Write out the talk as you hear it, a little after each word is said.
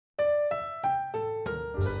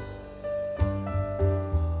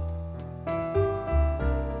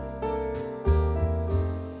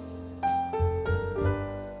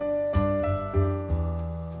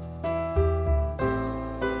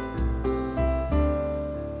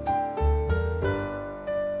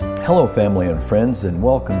Hello family and friends, and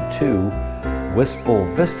welcome to Wistful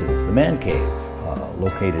Vistas, the Man Cave,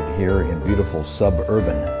 located here in beautiful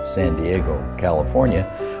suburban San Diego, California.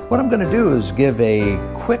 What I'm going to do is give a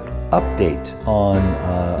quick update on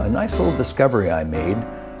a nice little discovery I made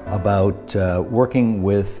about working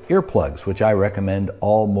with earplugs, which I recommend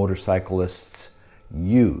all motorcyclists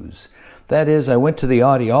use. That is, I went to the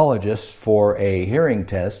audiologist for a hearing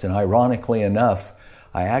test, and ironically enough,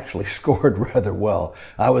 I actually scored rather well.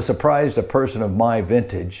 I was surprised a person of my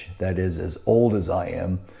vintage, that is as old as I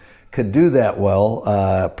am, could do that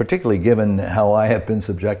well, particularly given how I have been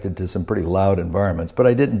subjected to some pretty loud environments, but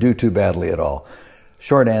I didn't do too badly at all.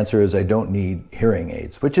 Short answer is I don't need hearing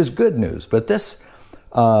aids, which is good news. But this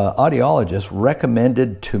audiologist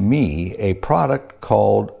recommended to me a product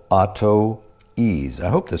called Oto Ease. I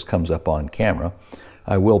hope this comes up on camera.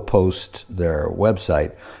 I will post their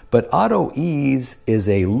website. But Oto Ease is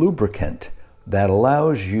a lubricant that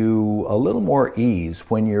allows you a little more ease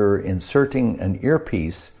when you're inserting an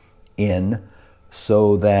earpiece in,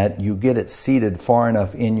 so that you get it seated far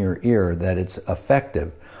enough in your ear that it's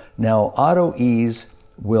effective. Now, Oto Ease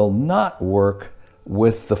will not work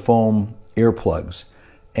with the foam earplugs.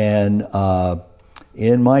 And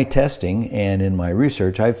in my testing and in my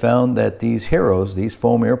research, I found that these heroes, these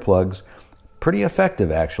foam earplugs, pretty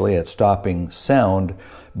effective actually at stopping sound.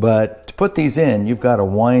 But to put these in, you've got to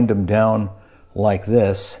wind them down like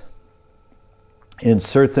this,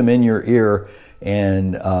 insert them in your ear,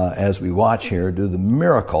 and as we watch here, do the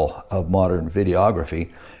miracle of modern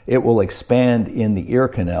videography. It will expand in the ear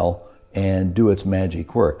canal and do its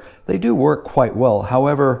magic work. They do work quite well.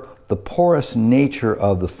 However, the porous nature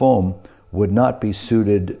of the foam would not be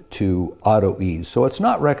suited to Oto Ease. So it's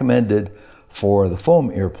not recommended for the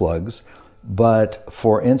foam earplugs. But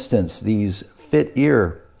for instance, these fit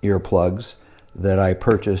ear earplugs that I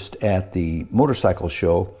purchased at the motorcycle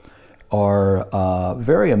show are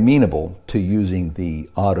very amenable to using the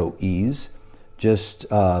Oto Ease, just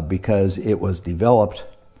because it was developed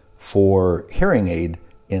for hearing aid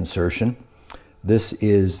insertion. This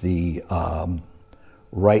is the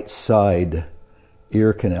right side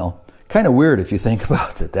ear canal. Kind of weird if you think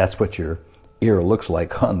about it. That's what your ear looks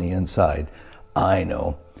like on the inside. I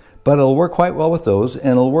know. But it'll work quite well with those,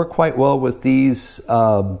 and it'll work quite well with these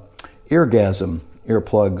Eargasm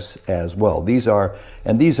earplugs as well. These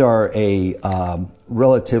are a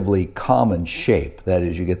relatively common shape. That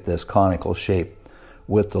is, you get this conical shape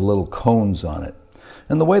with the little cones on it.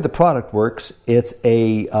 And the way the product works, it's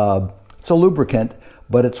a lubricant,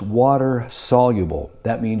 but it's water soluble.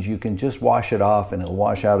 That means you can just wash it off, and it'll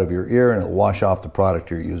wash out of your ear, and it'll wash off the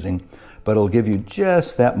product you're using. But it'll give you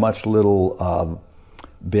just that much little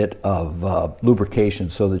bit of lubrication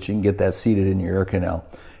so that you can get that seated in your ear canal.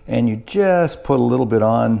 And you just put a little bit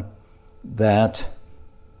on that,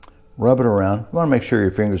 rub it around. You want to make sure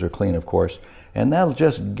your fingers are clean, of course, and that'll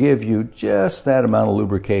just give you just that amount of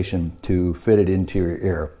lubrication to fit it into your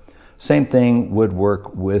ear. Same thing would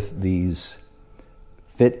work with these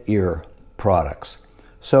fit ear products.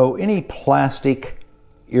 So any plastic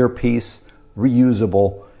earpiece,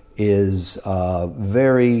 reusable, is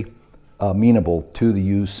very amenable to the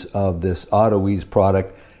use of this Oto Ease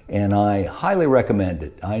product, and I highly recommend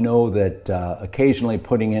it. I know that occasionally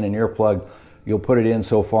putting in an earplug, you'll put it in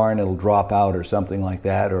so far and it'll drop out or something like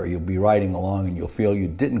that, or you'll be riding along and you'll feel you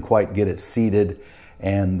didn't quite get it seated,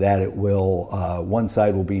 and that it will, one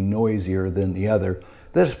side will be noisier than the other.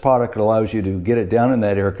 This product allows you to get it down in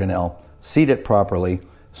that ear canal, seat it properly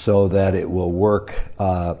so that it will work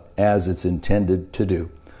as it's intended to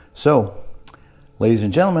do. So, ladies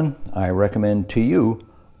and gentlemen, I recommend to you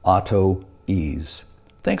Oto Ease.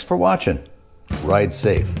 Thanks for watching. Ride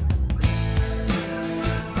safe.